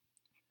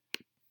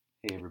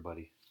Hey,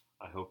 everybody.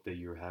 I hope that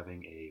you're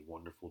having a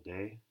wonderful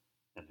day,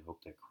 and I hope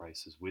that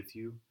Christ is with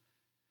you.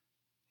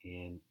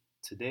 And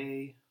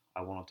today,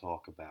 I want to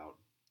talk about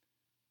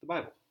the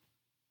Bible.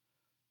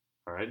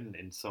 All right, and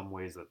in some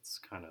ways, that's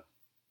kind of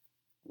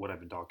what I've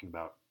been talking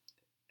about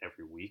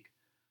every week,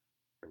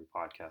 every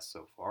podcast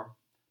so far.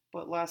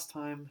 But last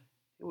time,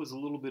 it was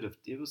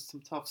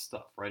some tough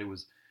stuff, right? It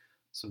was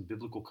some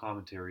biblical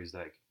commentaries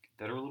that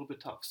are a little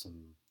bit tough. Some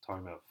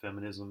talking about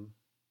feminism,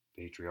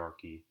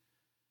 patriarchy,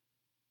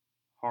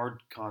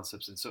 hard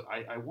concepts. And so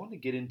I want to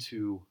get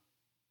into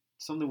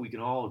something we can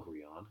all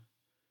agree on,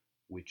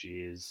 which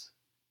is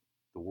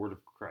the Word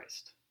of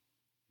Christ.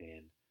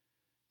 And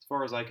as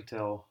far as I could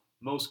tell,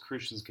 most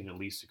Christians can at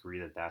least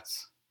agree that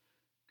that's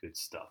good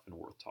stuff and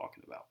worth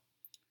talking about.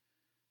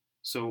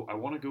 So I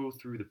want to go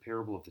through the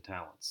parable of the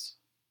talents.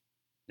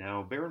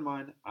 Now, bear in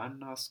mind, I'm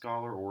not a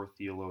scholar or a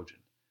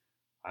theologian.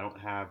 I don't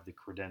have the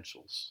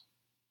credentials.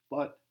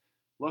 But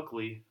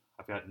luckily,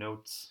 I've got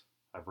notes,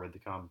 I've read the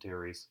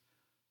commentaries.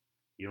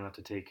 You don't have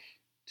to take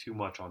too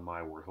much on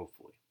my word,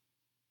 hopefully.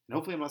 And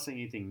hopefully, I'm not saying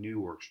anything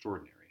new or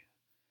extraordinary.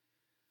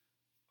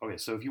 Okay,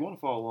 so if you want to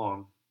follow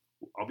along,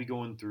 I'll be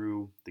going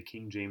through the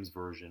King James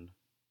Version.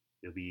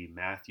 It'll be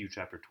Matthew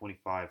chapter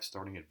 25,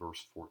 starting at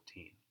verse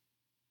 14.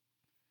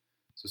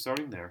 So,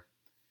 starting there.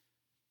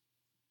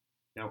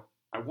 Now,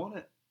 I want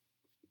to,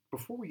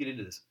 before we get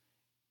into this,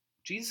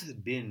 Jesus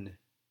had been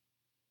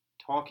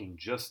talking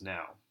just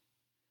now.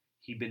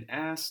 He'd been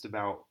asked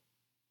about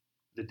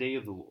the day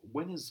of the Lord.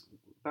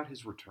 About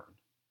his return.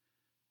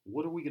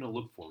 What are we going to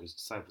look for? His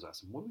disciples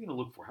asked him, what are we going to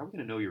look for? How are we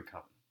going to know you're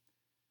coming?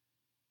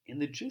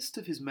 And the gist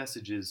of his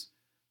message is,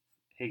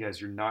 hey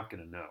guys, you're not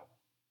going to know.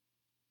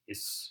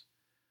 It's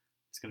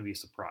going to be a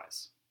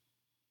surprise.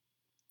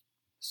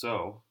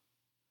 So,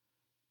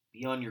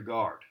 be on your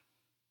guard.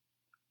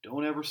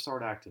 Don't ever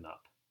start acting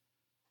up.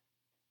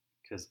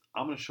 Because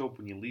I'm going to show up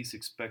when you least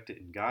expect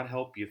it, and God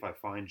help you if I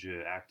find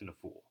you acting a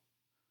fool.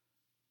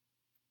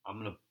 I'm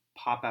going to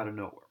pop out of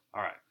nowhere.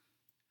 All right.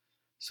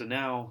 So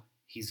now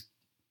he's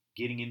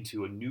getting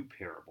into a new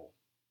parable.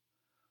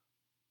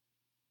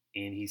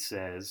 And he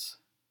says,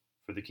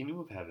 for the kingdom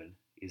of heaven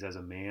is as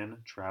a man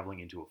traveling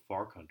into a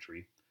far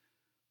country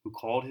who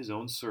called his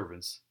own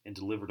servants and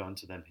delivered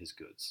unto them his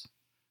goods.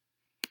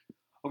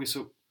 Okay,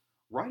 so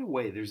right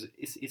away,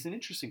 it's an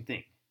interesting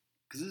thing.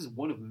 Because this is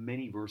one of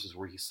many verses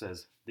where he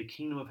says, the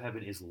kingdom of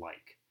heaven is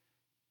like.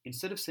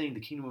 Instead of saying the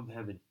kingdom of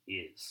heaven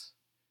is.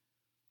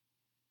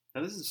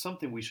 Now this is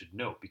something we should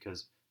note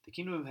because the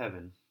kingdom of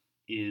heaven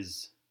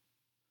is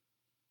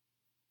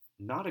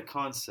not a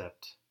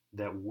concept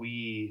that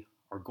we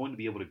are going to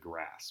be able to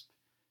grasp.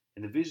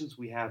 And the visions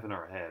we have in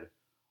our head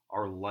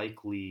are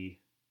likely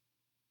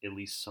at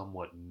least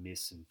somewhat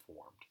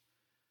misinformed.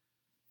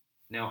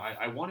 Now,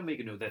 I want to make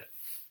a note that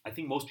I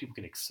think most people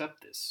can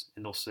accept this,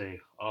 and they'll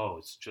say, "Oh,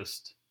 it's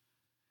just,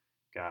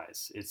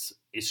 guys, it's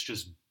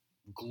just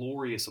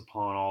glorious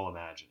upon all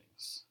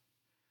imaginings.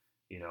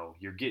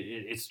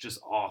 It's just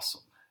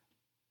awesome.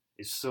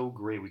 It's so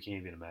great we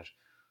can't even imagine."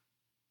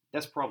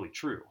 That's probably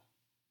true,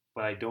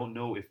 but I don't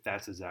know if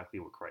that's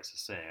exactly what Christ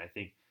is saying. I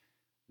think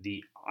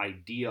the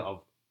idea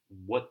of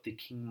what the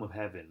kingdom of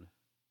heaven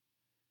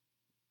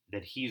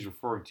that he's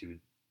referring to,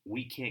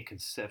 we can't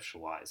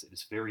conceptualize it.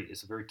 It's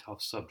a very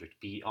tough subject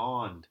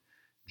beyond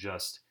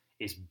just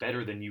it's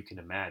better than you can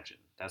imagine.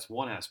 That's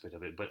one aspect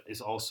of it, but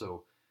it's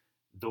also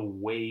the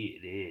way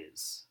it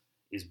is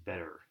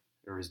better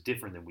or is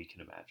different than we can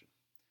imagine.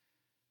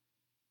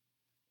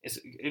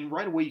 And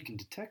right away you can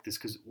detect this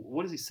because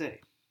what does he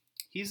say?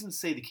 He doesn't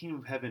say the kingdom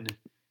of heaven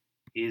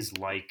is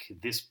like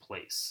this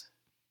place.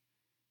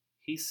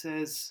 He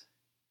says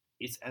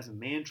it's as a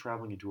man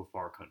traveling into a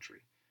far country.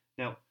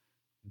 Now,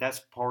 that's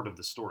part of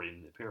the story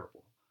in the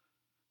parable.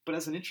 But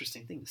that's an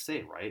interesting thing to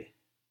say, right?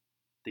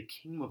 The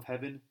kingdom of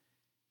heaven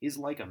is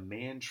like a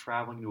man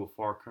traveling to a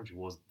far country.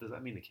 Well, does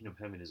that mean the kingdom of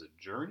heaven is a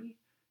journey?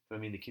 Does that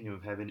mean the kingdom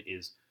of heaven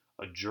is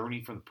a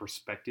journey from the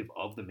perspective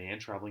of the man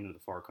traveling to the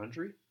far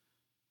country?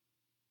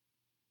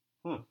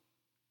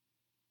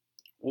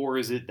 Or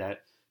is it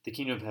that the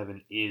kingdom of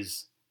heaven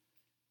is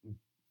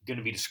going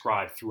to be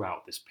described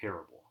throughout this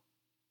parable?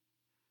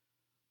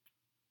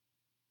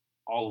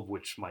 All of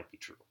which might be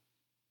true.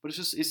 But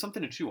it's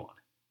something to chew on.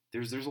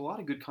 There's a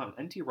lot of good content.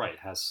 N.T. Wright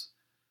has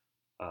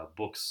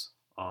books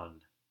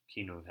on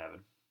Kingdom of Heaven,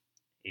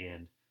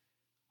 and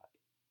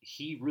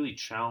he really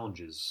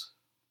challenges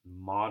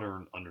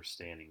modern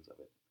understandings of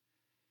it.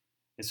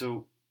 And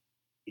so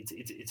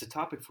it's a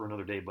topic for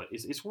another day, but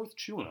it's worth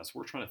chewing on. It's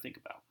worth trying to think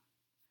about.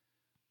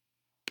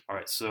 All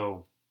right,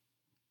 so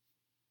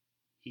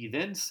he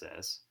then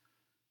says,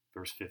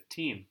 verse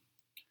 15,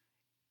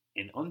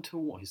 and unto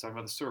one, he's talking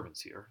about the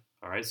servants here.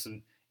 All right,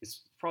 so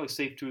it's probably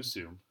safe to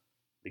assume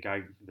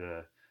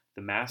the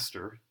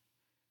master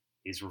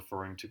is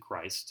referring to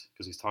Christ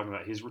because he's talking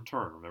about his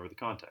return. Remember the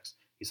context.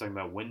 He's talking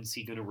about when's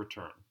he going to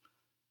return.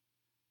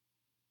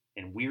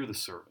 And we're the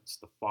servants.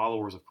 The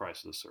followers of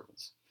Christ are the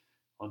servants.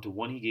 Unto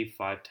one he gave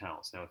 5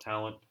 talents. Now a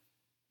talent,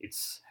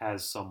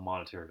 has some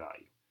monetary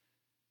value.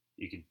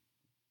 You could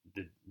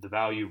the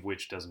value of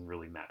which doesn't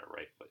really matter,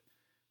 right? But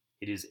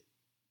it is,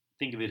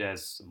 think of it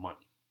as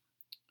money.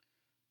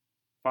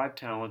 5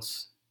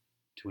 talents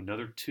to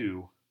another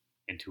 2,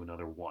 and to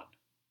another 1.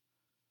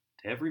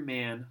 To every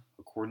man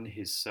according to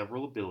his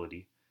several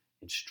ability,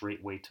 and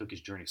straightway took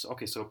his journey. So,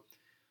 okay, so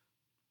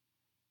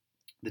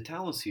the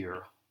talents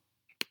here,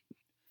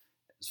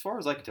 as far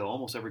as I can tell,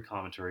 almost every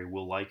commentary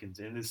will liken,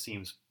 and this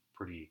seems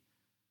pretty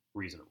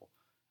reasonable,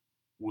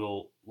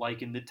 will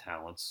liken the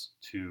talents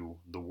to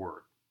the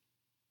word.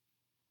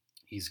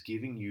 He's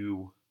giving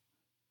you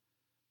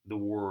the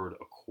word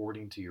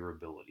according to your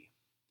ability.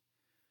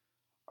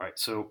 All right,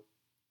 so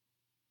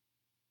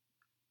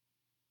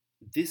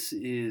this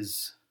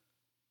is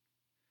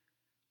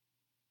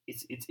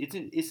it's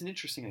an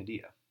interesting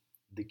idea.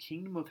 The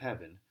kingdom of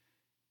heaven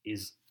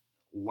is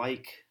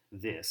like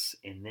this,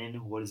 and then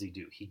what does he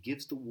do? He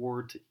gives the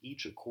word to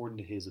each according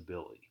to his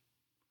ability.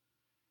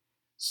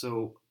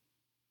 So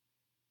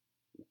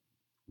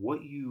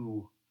what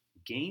you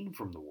gain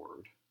from the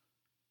word,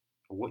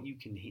 or what you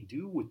can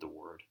do with the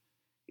word,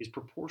 is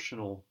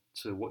proportional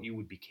to what you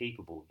would be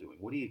capable of doing.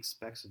 What he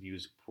expects of you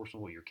is proportional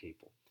to what you're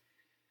capable.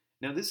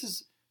 Now, this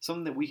is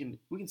something that we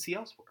can see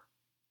elsewhere,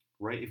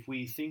 right? If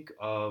we think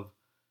of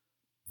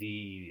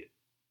the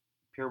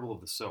parable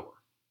of the sower,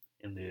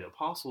 and the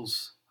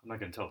apostles, I'm not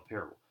going to tell the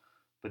parable,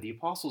 but the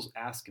apostles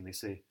ask him, they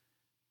say,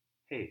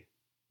 hey,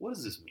 what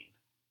does this mean?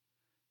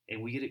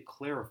 And we get it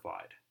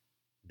clarified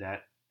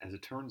that, as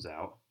it turns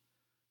out,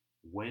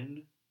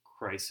 when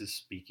Christ is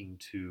speaking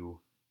to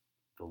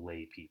the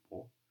lay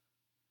people,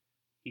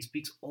 he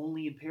speaks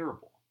only in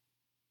parable.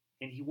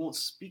 And he won't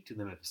speak to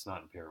them if it's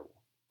not in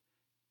parable,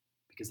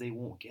 because they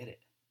won't get it.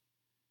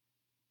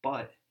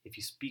 But if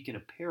you speak in a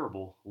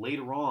parable,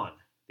 later on,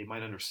 they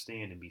might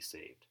understand and be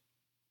saved.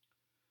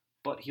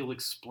 But he'll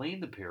explain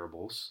the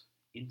parables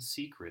in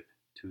secret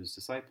to his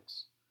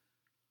disciples.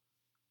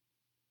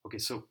 Okay,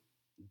 so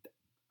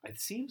it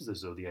seems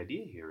as though the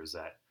idea here is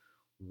that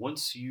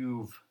once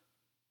you've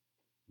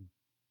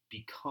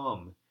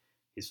become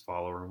his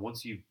follower, and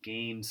once you've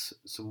gained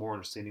some more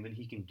understanding, then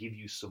he can give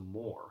you some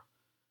more.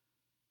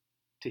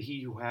 To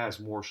he who has,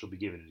 more shall be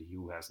given, and to he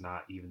who has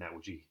not, even that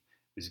which he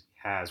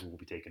has will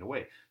be taken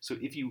away. So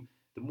if you,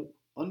 the more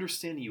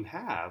understanding you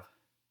have,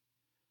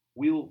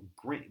 will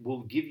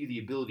give you the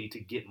ability to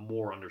get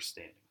more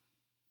understanding.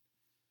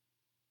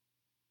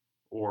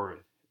 Or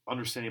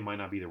understanding might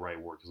not be the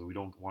right word, because we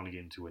don't want to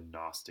get into a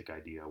Gnostic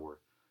idea where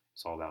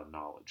it's all about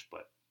knowledge,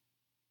 but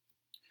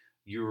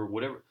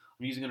whatever,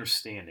 I'm using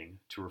understanding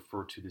to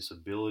refer to this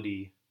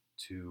ability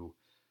to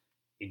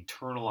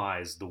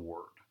internalize the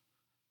word.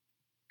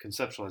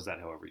 Conceptualize that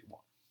however you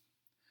want.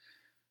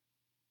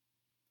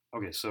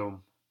 Okay,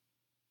 so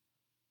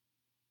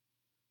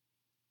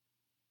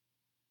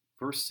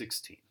verse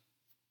 16.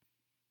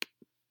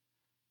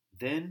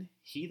 Then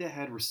he that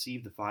had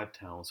received the 5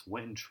 talents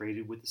went and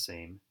traded with the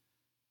same,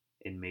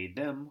 and made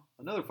them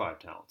another 5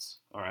 talents.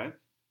 All right,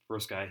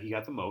 first guy, he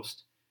got the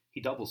most, he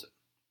doubles it.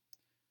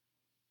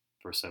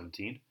 Verse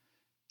 17.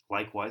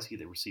 Likewise, he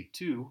that received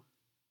 2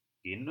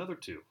 gained another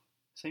 2.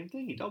 Same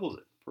thing, he doubles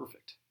it.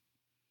 Perfect.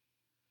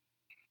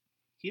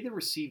 He that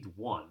received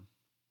 1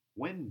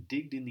 went and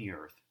digged in the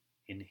earth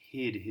and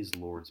hid his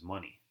Lord's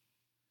money.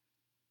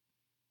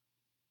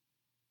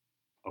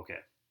 Okay.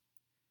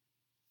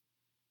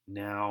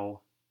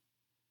 Now,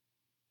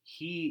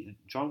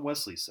 John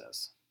Wesley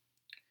says,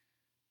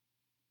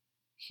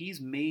 he's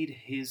made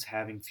his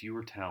having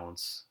fewer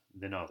talents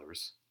than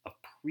others a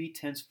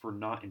pretense for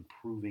not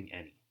improving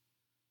any.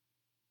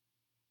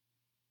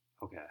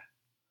 Okay.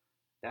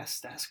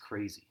 That's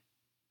crazy.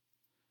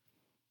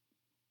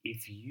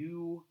 If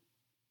you,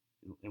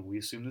 and we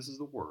assume this is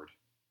the word,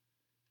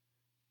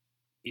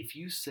 if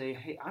you say,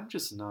 hey, I'm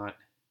just not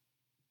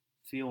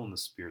feeling the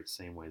Spirit the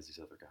same way as these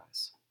other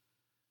guys,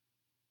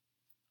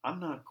 I'm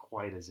not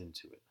quite as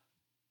into it,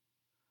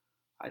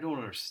 I don't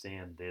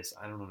understand this,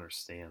 I don't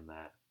understand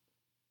that,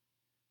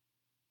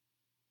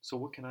 so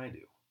what can I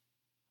do?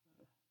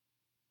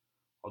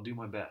 I'll do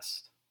my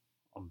best.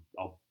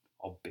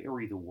 I'll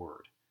bury the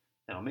word,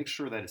 and I'll make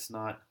sure that it's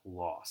not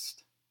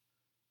lost.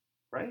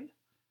 Right?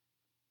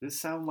 Does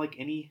this sound like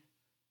any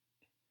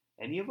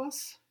of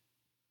us?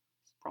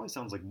 It probably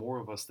sounds like more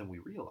of us than we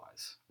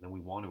realize, than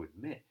we want to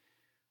admit.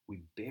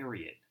 We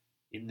bury it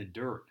in the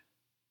dirt.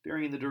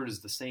 Burying the dirt is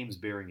the same as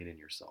burying it in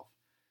yourself.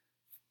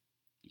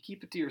 You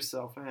keep it to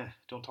yourself.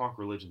 Don't talk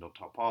religion. Don't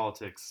talk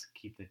politics.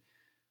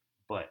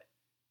 But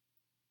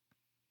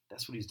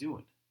that's what he's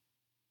doing.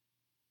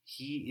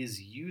 He is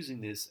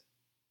using this,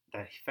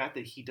 that fact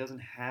that he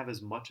doesn't have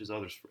as much as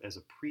others, as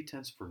a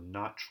pretense for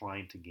not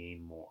trying to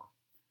gain more.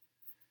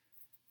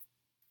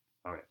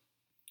 All right.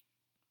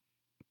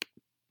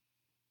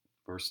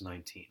 Verse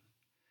 19.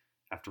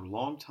 After a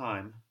long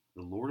time,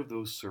 the Lord of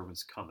those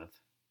servants cometh,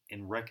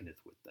 and reckoneth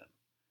with them.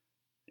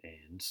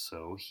 And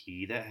so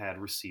he that had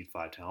received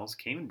 5 talents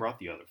came and brought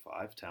the other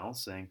 5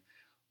 talents, saying,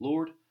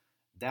 Lord,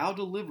 thou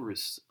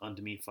deliverest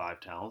unto me 5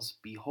 talents.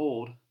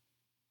 Behold,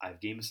 I have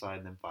gained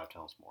beside them 5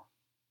 talents more.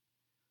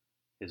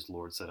 His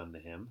Lord said unto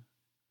him,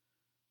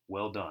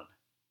 Well done,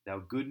 Thou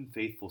good and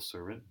faithful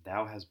servant,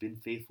 thou hast been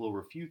faithful over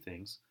a few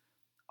things.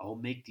 I will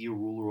make thee a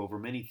ruler over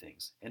many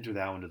things. Enter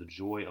thou into the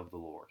joy of the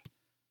Lord.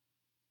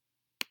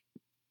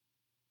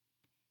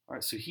 All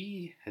right, so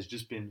he has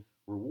just been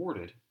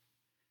rewarded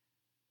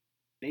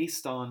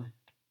based on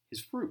his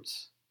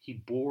fruits. He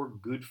bore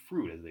good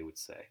fruit, as they would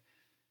say,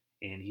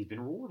 and he's been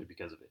rewarded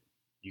because of it.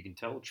 You can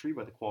tell a tree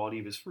by the quality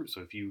of his fruit.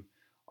 So if you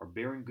are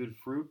bearing good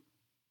fruit,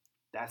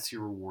 that's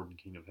your reward in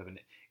the kingdom of heaven.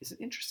 It's an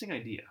interesting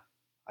idea.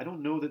 I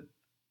don't know that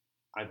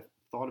I've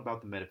thought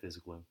about the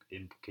metaphysical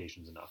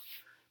implications enough,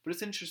 but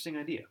it's an interesting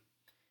idea.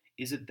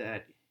 Is it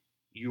that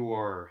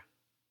you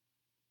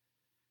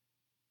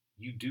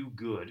do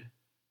good,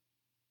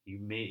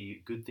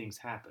 good things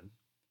happen,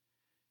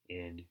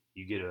 and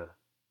you get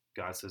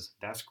God says,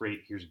 that's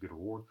great, here's a good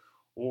reward?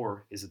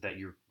 Or is it that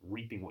you're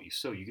reaping what you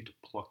sow? You get to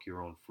pluck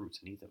your own fruits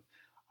and eat them.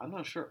 I'm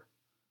not sure.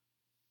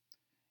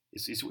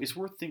 It's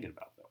worth thinking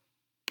about, though.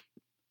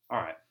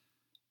 All right.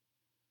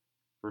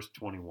 Verse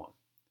 21.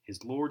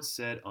 His Lord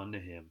said unto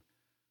him,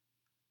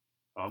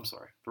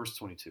 verse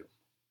 22.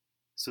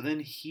 So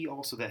then he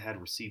also that had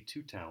received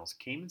 2 talents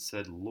came and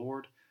said,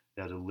 Lord,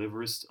 thou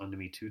deliverest unto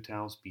me 2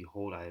 talents.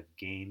 Behold, I have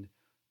gained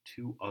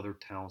 2 other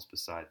talents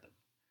beside them.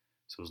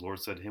 So his Lord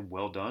said to him,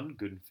 Well done,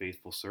 good and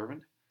faithful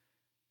servant.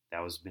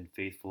 Thou hast been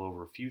faithful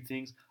over a few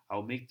things. I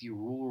will make thee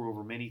ruler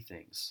over many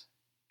things.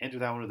 Enter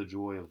thou into the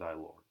joy of thy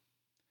Lord.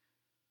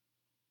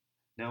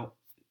 Now,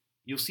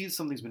 you'll see that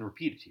something's been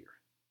repeated here.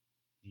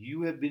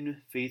 You have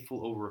been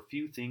faithful over a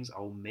few things.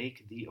 I will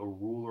make thee a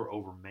ruler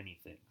over many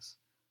things.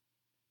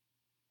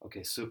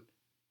 Okay, so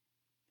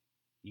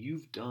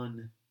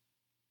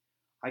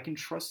I can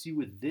trust you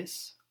with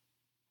this.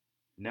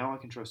 Now I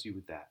can trust you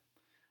with that.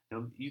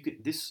 Now,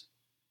 this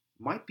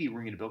might be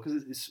ringing a bell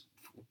because it's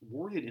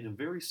worded in a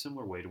very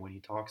similar way to when he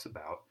talks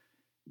about,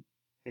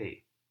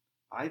 hey,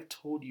 I've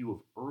told you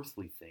of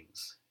earthly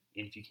things,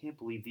 and if you can't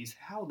believe these,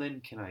 how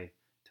then can I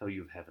tell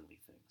you of heavenly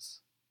things?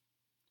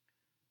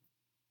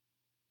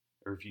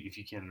 Or if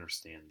you can't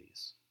understand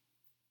these.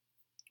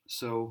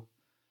 So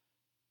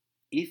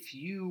if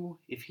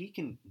he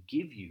can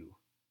give you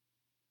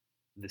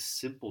the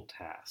simple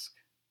task,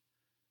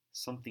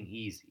 something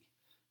easy,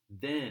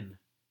 then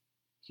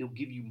he'll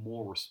give you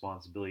more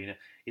responsibility. And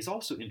it's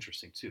also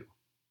interesting too,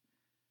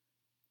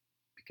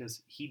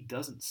 because he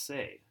doesn't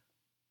say,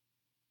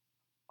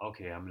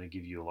 okay, I'm going to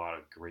give you a lot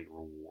of great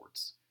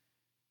rewards.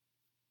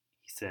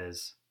 He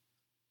says,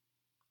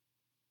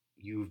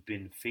 you've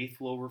been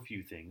faithful over a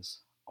few things.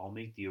 I'll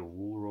make thee a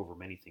ruler over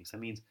many things. That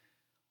means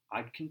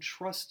I can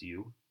trust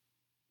you.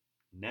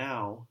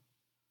 Now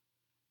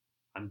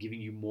I'm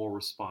giving you more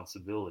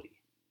responsibility.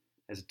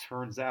 As it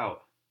turns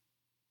out,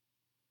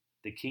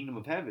 the kingdom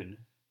of heaven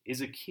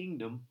is a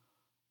kingdom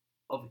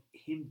of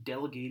him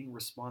delegating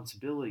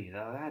responsibility.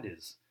 Now that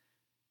is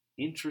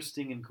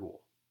interesting and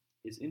cool.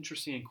 It's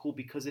interesting and cool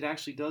because it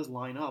actually does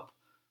line up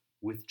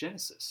with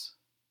Genesis,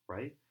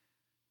 right?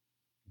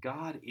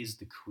 God is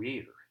the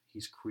creator.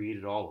 He's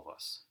created all of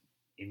us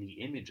in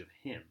the image of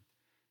him.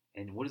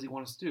 And what does he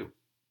want us to do?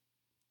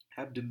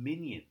 Have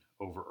dominion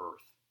over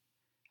earth.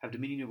 Have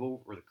dominion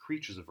over the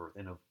creatures of earth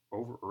and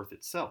over earth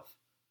itself.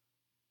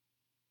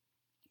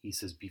 He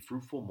says, be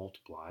fruitful,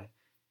 multiply,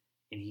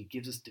 and he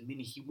gives us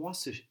dominion. He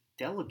wants to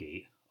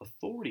delegate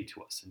authority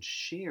to us and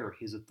share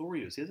his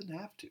authority to us. He doesn't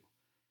have to.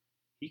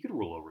 He could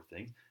rule over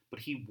things, but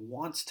he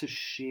wants to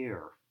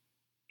share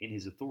in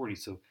his authority.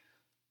 So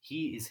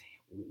he is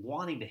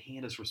wanting to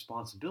hand us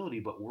responsibility,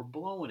 but we're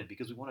blowing it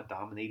because we want to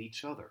dominate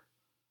each other.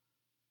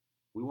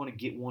 We want to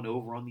get one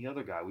over on the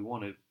other guy. We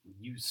want to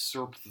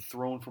usurp the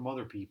throne from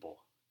other people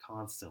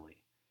constantly.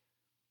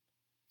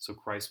 So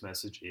Christ's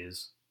message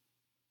is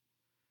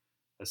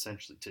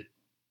essentially to,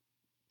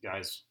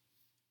 guys,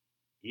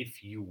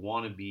 if you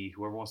want to be,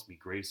 whoever wants to be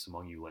greatest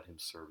among you, let him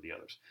serve the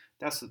others.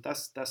 That's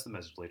the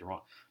message later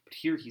on. But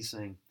here he's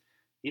saying,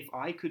 if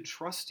I could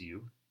trust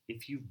you,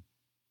 if you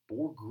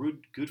bore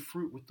good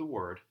fruit with the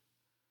word,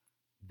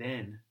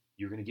 then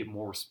you're going to get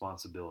more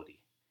responsibility.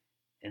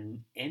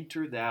 And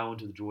enter thou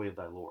into the joy of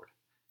thy Lord.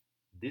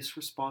 This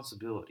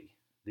responsibility,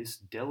 this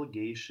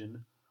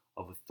delegation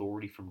of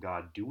authority from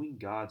God, doing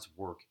God's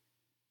work,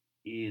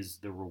 is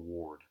the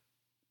reward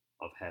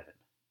of heaven.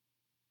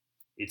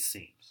 It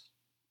seems.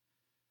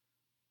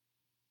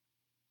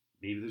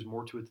 Maybe there's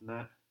more to it than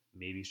that.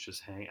 Maybe it's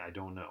just I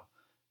don't know.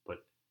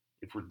 But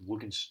if we're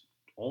looking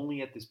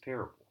only at this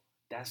parable,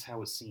 that's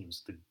how it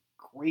seems. The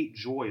great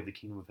joy of the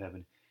kingdom of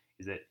heaven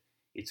is that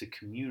it's a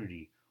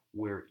community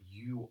where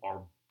you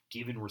are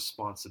given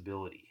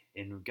responsibility.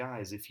 And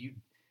guys,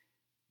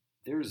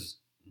 there's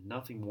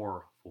nothing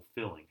more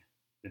fulfilling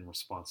than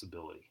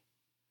responsibility.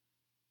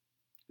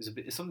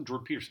 It's something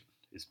Jordan Peterson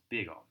is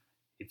big on.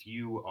 If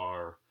you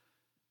are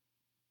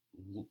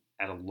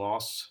at a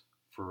loss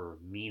for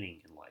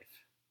meaning in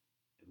life,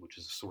 which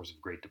is a source of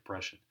great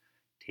depression,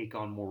 take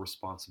on more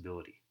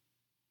responsibility,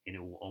 and it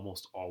will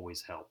almost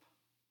always help.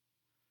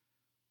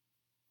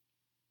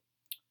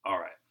 All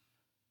right.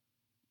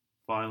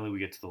 Finally, we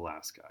get to the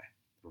last guy,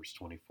 verse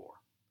 24.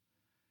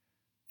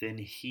 Then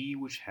he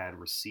which had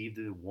received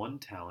the 1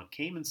 talent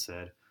came and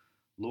said,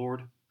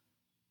 Lord,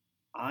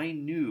 I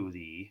knew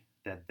thee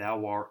that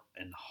thou art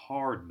an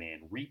hard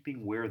man,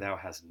 reaping where thou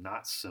hast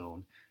not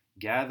sown,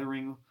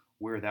 gathering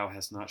where thou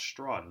hast not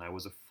strawed. And I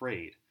was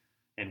afraid,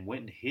 and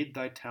went and hid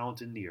thy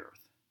talent in the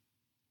earth.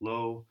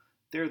 Lo,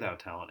 there thou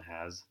talent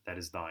has, that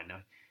is thine.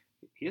 Now,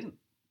 he hasn't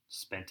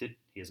spent it.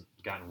 He hasn't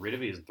gotten rid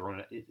of it. He hasn't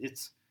thrown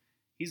it.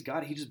 He's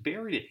got it. He just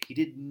buried it. He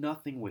did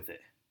nothing with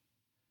it.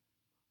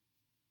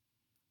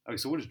 Okay,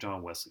 so what does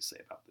John Wesley say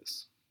about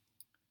this?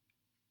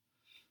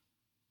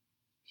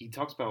 He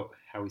talks about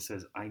how he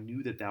says, I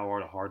knew that thou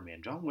art a hard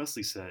man. John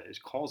Wesley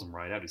calls him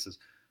right out. He says,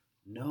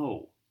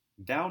 no,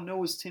 thou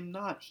knowest him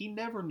not. He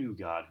never knew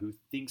God, who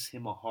thinks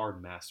him a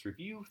hard master. If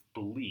you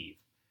believe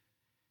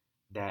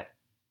that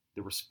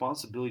the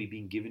responsibility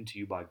being given to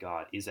you by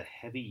God is a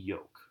heavy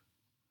yoke,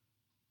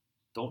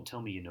 don't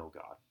tell me you know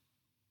God.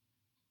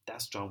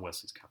 That's John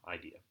Wesley's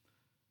idea.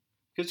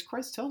 Because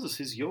Christ tells us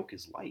his yoke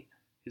is light.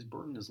 His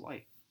burden is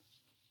light.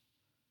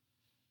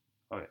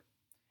 Okay.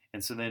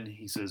 And so then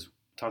he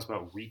talks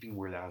about reaping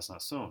where thou hast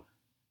not sown.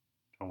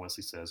 John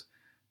Wesley says,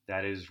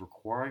 that is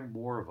requiring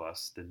more of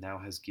us than thou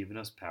hast given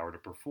us power to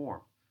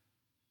perform.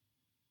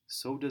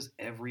 So does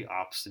every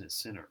obstinate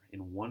sinner,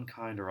 in one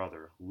kind or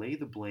other, lay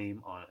the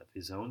blame of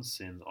his own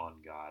sins on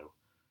God.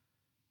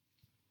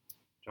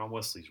 John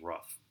Wesley's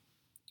rough.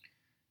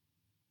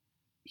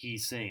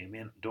 He's saying,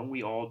 man, don't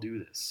we all do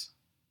this?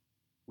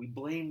 We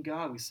blame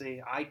God. We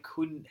say, I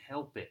couldn't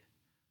help it.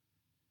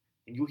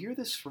 And you'll hear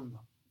this from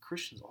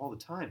Christians all the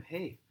time.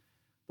 Hey,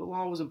 the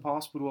law was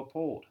impossible to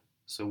uphold,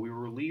 so we were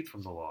relieved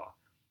from the law,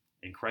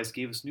 and Christ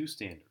gave us new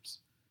standards.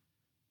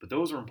 But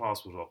those are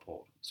impossible to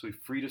uphold, so he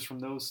freed us from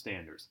those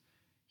standards.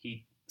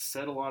 He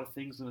said a lot of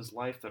things in his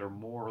life that are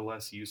more or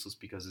less useless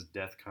because his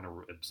death kind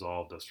of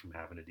absolved us from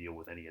having to deal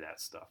with any of that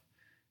stuff,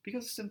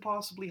 because it's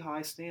impossibly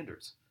high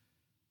standards.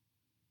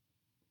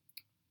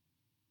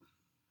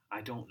 I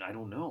don't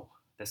know.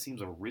 That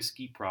seems a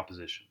risky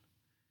proposition.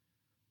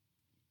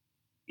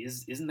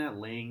 Isn't that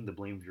laying the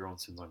blame of your own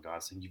sins on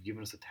God, saying you've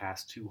given us a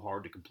task too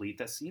hard to complete?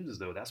 That seems as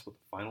though that's what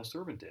the final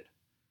servant did.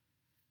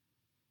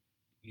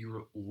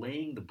 You're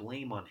laying the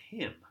blame on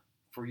him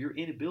for your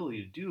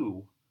inability to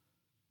do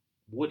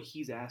what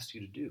he's asked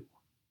you to do.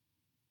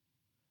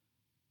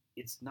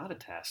 It's not a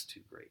task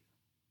too great.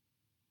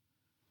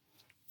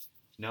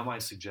 Now, am I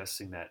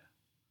suggesting that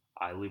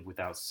I live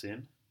without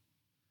sin?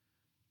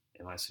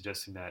 Am I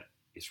suggesting that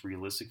it's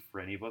realistic for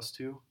any of us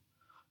to?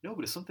 No,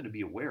 but it's something to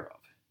be aware of.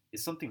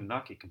 It's something to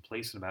not get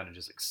complacent about and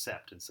just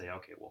accept and say,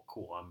 okay, well,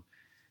 cool.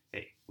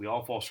 Hey, we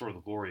all fall short of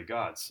the glory of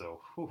God, so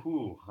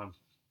I'm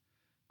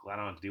glad I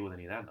don't have to deal with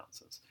any of that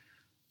nonsense.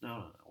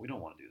 No, we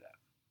don't want to do that.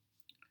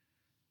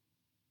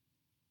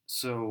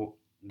 So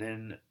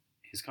then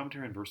his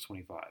commentary in verse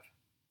 25.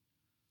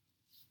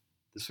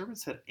 The servant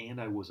said,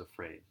 and I was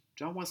afraid.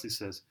 John Wesley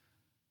says,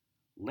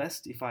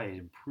 lest if I had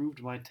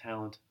improved my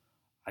talent,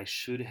 I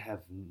should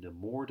have no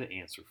more to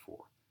answer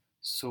for.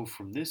 So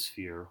from this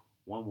fear,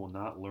 one will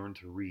not learn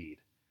to read,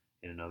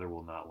 and another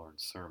will not learn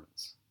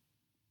sermons.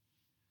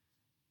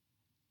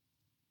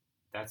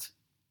 That's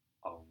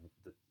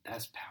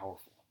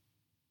powerful.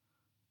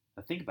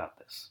 Now think about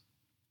this.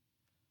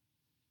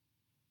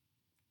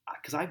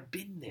 Because I've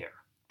been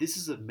there. This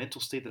is a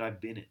mental state that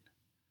I've been in.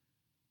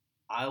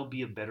 I'll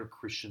be a better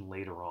Christian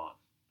later on.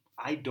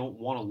 I don't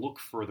want to look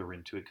further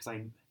into it because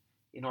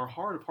in our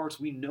heart of hearts,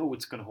 we know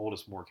it's going to hold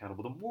us more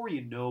accountable. The more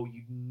you know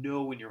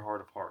in your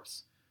heart of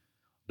hearts,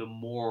 the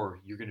more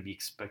you're going to be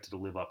expected to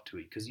live up to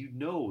it because you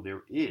know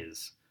there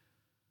is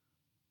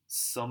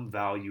some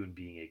value in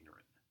being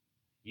ignorant.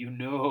 You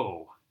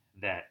know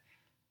that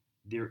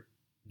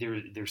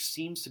there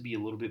seems to be a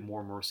little bit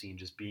more mercy in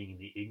just being in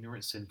the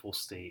ignorant, sinful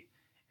state,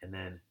 and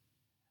then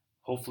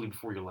hopefully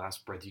before your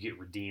last breath you get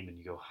redeemed and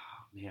you go,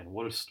 oh, man,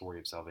 what a story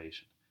of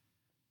salvation.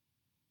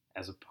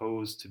 As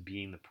opposed to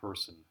being the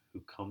person who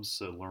comes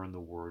to learn the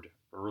word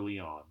early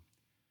on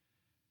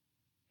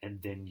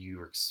and then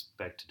you're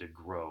expected to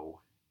grow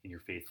in your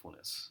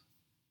faithfulness.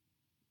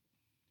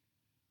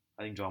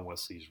 I think John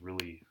Wesley is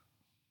really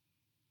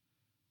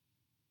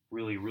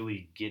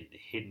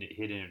hitting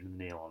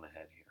the nail on the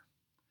head here.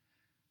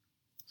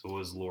 So what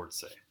does the Lord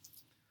say?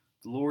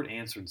 The Lord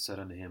answered and said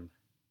unto him,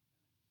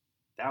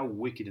 Thou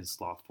wicked and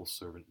slothful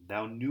servant,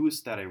 thou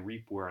knewest that I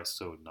reap where I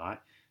sowed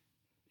not,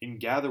 and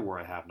gather where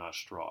I have not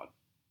strawed.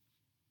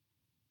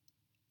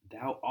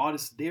 Thou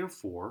oughtest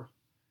therefore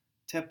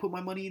to have put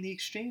my money in the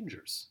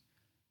exchangers,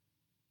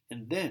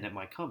 and then at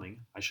my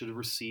coming I should have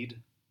received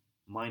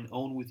mine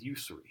own with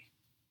usury.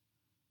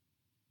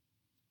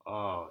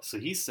 So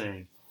he's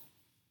saying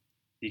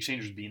the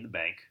exchangers being the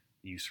bank,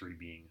 the usury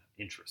being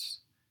interest.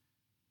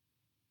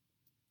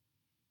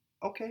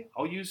 Okay,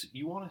 I'll use.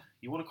 You want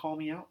to call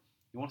me out?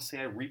 You want to say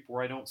I reap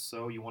where I don't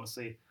sow? You want to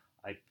say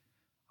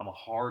I'm a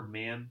hard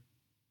man?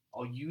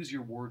 I'll use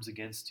your words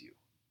against you.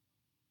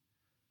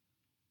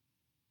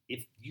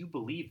 If you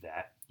believe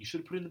that, you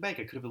should have put it in the bank.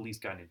 I could have at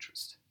least gotten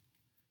interest.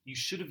 You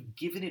should have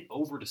given it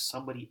over to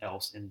somebody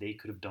else and they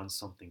could have done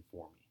something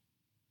for me.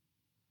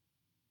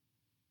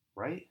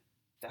 right?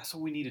 That's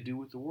what we need to do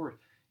with the word.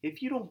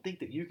 If you don't think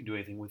that you can do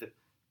anything with it,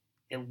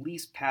 at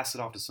least pass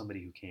it off to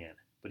somebody who can.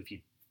 But if you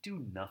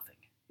do nothing,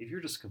 if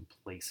you're just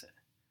complacent,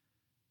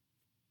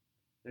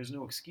 there's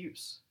no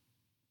excuse.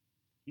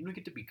 You don't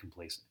get to be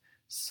complacent.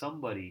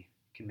 Somebody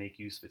can make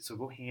use of it, so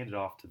go hand it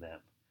off to them.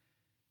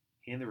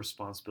 Hand the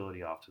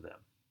responsibility off to them.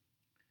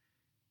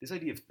 This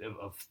idea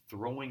of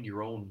throwing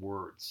your own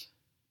words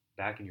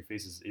back in your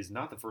face is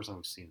not the first time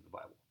we've seen in the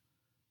Bible.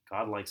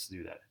 God likes to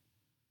do that.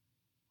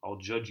 I'll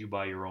judge you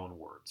by your own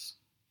words.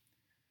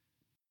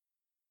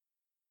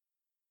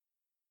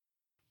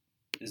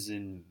 This is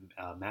in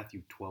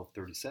Matthew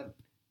 12:37.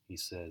 He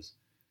says,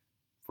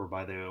 "For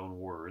by thy own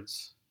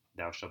words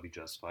thou shalt be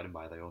justified, and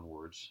by thy own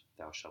words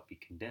thou shalt be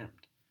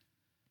condemned."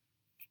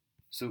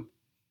 So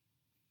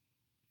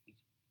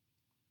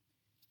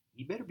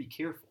you better be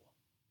careful.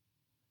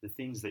 The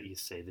things that you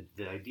say,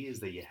 the ideas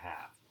that you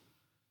have,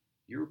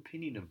 your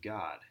opinion of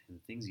God and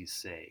the things you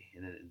say,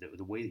 and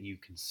the way that you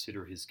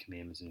consider his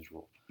commandments and his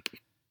rule,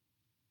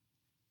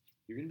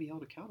 you're going to be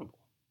held accountable.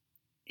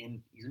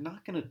 And you're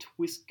not going to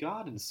twist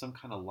God into some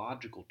kind of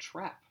logical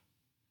trap.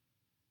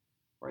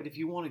 Right? If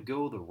you want to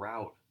go the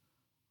route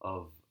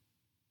of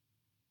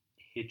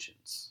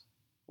Hitchens,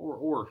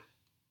 or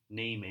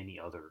name any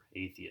other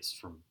atheist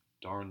from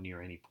darn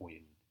near any point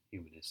in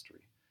human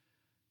history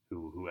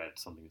who had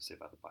something to say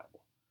about the Bible,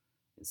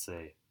 and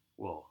say,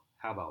 well,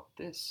 how about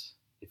this?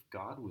 If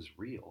God was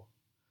real,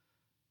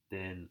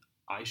 then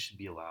I should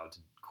be allowed to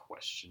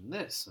question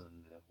this.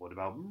 And what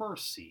about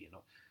mercy?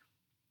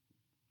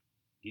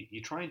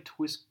 You try and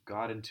twist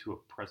God into a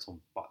pretzel,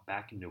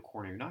 back into a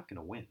corner, you're not going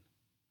to win.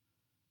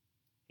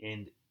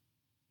 And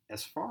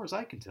as far as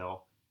I can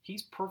tell,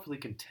 he's perfectly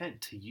content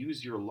to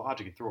use your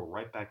logic and throw it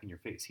right back in your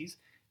face. He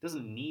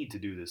doesn't need to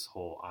do this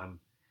whole,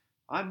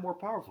 I'm more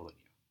powerful than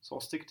you, so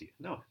I'll stick to you.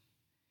 No,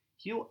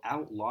 he'll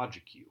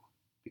out-logic you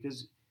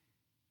because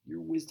your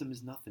wisdom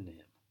is nothing to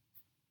him.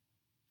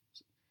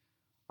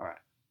 All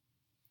right.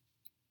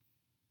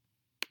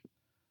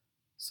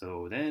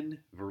 So then,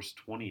 verse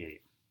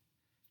 28.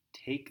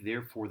 Take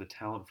therefore the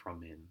talent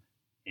from him,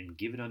 and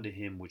give it unto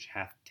him which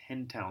hath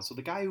 10 talents. So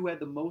the guy who had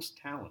the most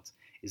talents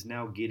is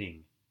now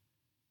getting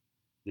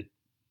the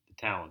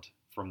talent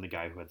from the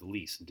guy who had the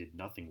least and did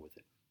nothing with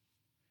it.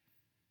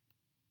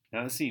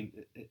 Now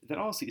that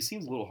honestly, it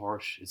seems a little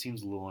harsh. It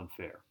seems a little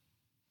unfair.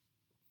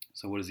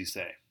 So what does he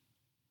say?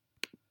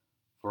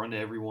 For unto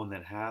everyone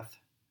that hath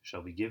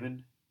shall be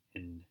given,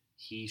 and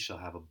he shall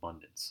have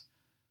abundance.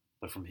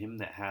 But from him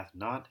that hath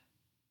not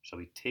shall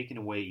be taken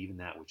away even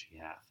that which he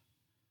hath.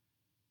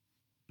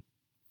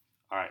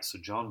 All right, so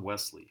John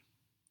Wesley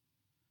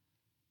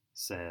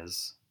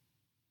says,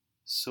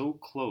 so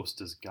close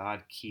does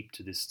God keep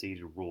to this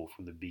stated rule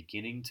from the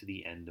beginning to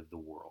the end of the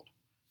world.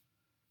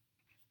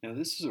 Now,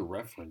 this is a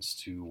reference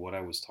to what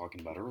I was talking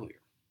about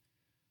earlier,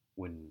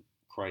 when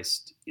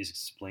Christ is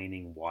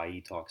explaining why he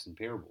talks in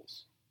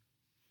parables.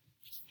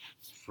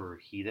 For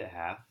he that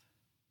hath,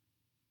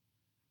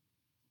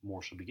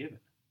 more shall be given,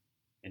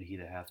 and he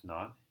that hath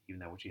not,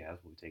 even that which he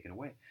hath will be taken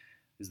away.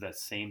 Is that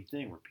same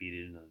thing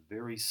repeated in a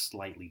very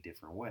slightly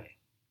different way.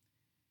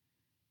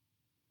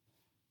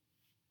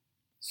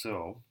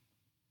 So,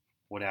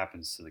 what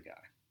happens to the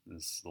guy?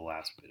 This is the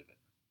last bit of it.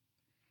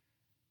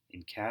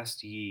 And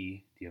cast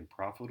ye the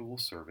unprofitable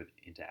servant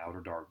into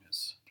outer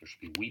darkness. There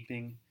shall be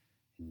weeping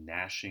and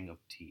gnashing of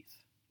teeth.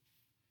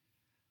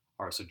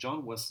 All right, so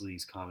John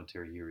Wesley's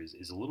commentary here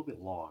is a little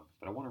bit long,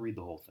 but I want to read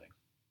the whole thing.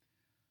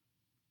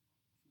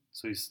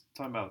 So he's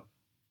talking about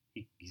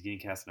he's getting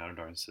cast in outer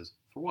darkness. He says,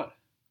 for what?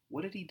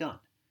 What had he done?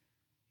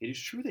 It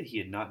is true that he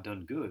had not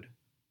done good,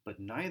 but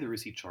neither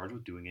is he charged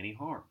with doing any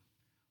harm.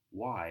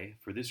 Why?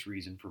 For this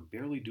reason, for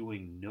barely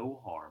doing no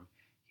harm,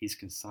 he is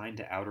consigned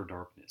to outer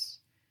darkness.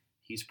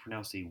 He is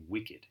pronounced a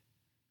wicked,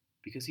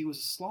 because he was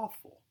a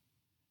slothful,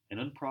 an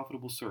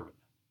unprofitable servant.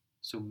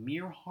 So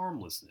mere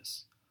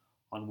harmlessness,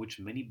 on which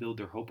many build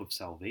their hope of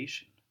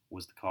salvation,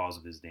 was the cause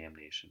of his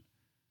damnation.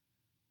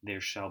 There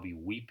shall be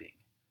weeping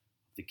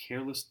of the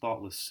careless,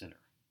 thoughtless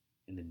sinner,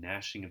 and the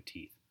gnashing of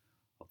teeth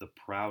of the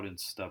proud and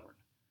stubborn,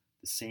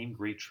 the same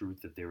great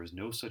truth that there is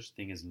no such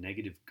thing as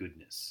negative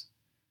goodness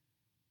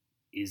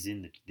is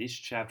in this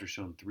chapter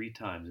shown 3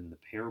 times in the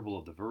parable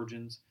of the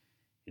virgins,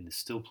 in the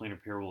still plainer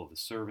parable of the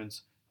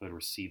servants who had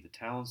received the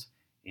talents,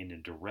 and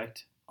in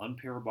direct,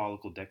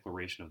 unparabolical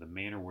declaration of the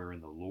manner wherein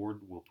the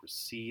Lord will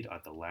proceed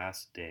at the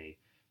last day.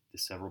 The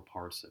several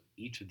parts of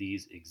each of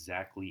these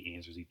exactly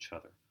answers each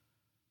other.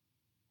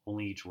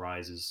 Only each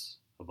rises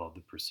above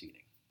the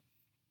preceding.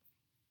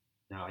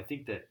 Now, I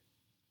think that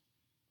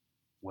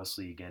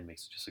Wesley again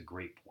makes just a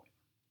great point.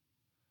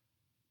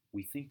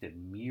 We think that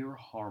mere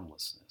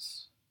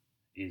harmlessness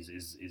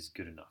is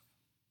good enough.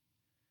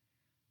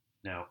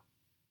 Now,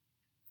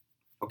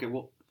 okay,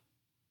 well,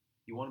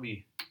 you want to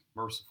be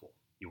merciful.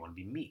 You want to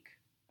be meek.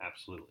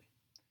 Absolutely.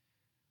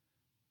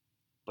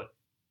 But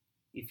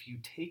if you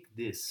take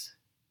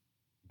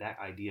that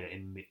idea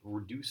and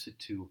reduce it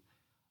to,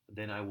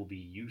 then I will be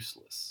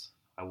useless.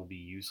 I will be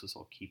useless.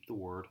 I'll keep the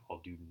word.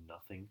 I'll do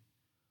nothing.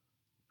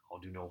 I'll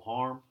do no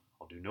harm.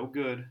 I'll do no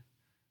good.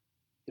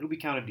 It'll be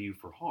counted to you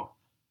for harm.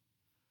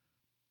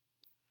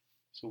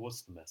 So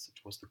what's the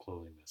message? What's the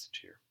closing message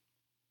here?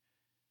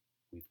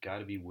 We've got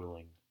to be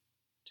willing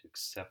to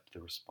accept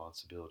the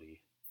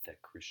responsibility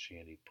that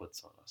Christianity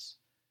puts on us.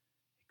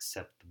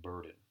 Accept the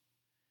burden.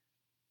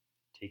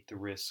 Take the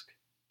risk.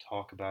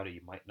 Talk about it.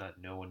 You might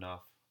not know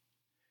enough.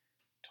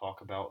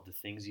 Talk about the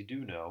things you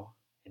do know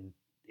and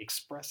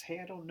express, hey,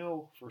 I don't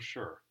know for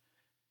sure.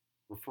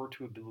 Refer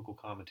to a biblical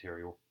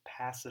commentary or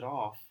pass it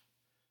off,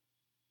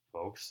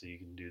 folks, so you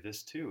can do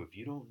this too. If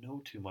you don't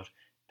know too much,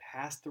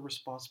 pass the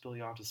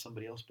responsibility off to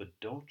somebody else, but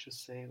don't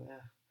just say,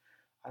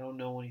 I don't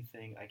know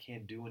anything, I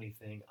can't do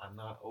anything, I'm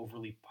not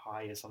overly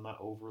pious, I'm not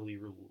overly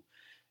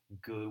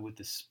good with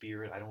the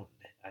Spirit, I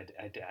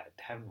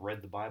haven't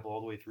read the Bible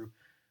all the way through.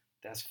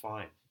 That's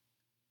fine.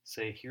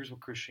 Say, here's what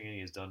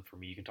Christianity has done for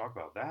me. You can talk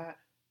about that.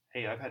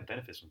 Hey, I've had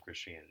benefits from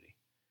Christianity.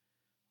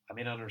 I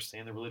may not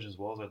understand the religion as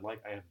well as I'd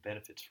like. I have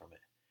benefits from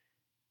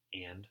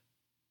it. And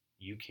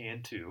you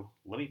can too.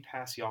 Let me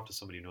pass you off to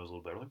somebody who knows a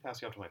little better. Let me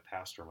pass you off to my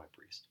pastor or my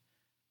priest.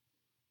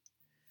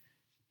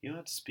 You don't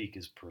have to speak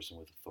as a person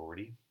with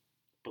authority,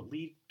 but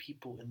lead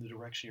people in the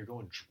direction you're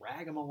going.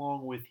 Drag them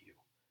along with you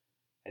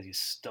as you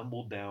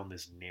stumble down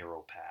this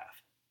narrow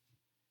path.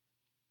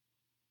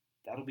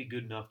 That'll be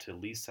good enough to at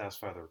least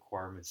satisfy the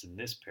requirements in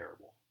this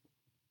parable.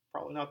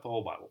 Probably not the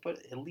whole Bible, but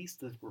at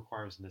least the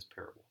requirements in this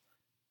parable.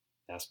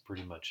 That's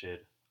pretty much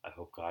it. I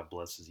hope God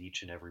blesses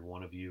each and every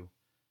one of you,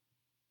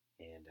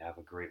 and have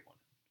a great one.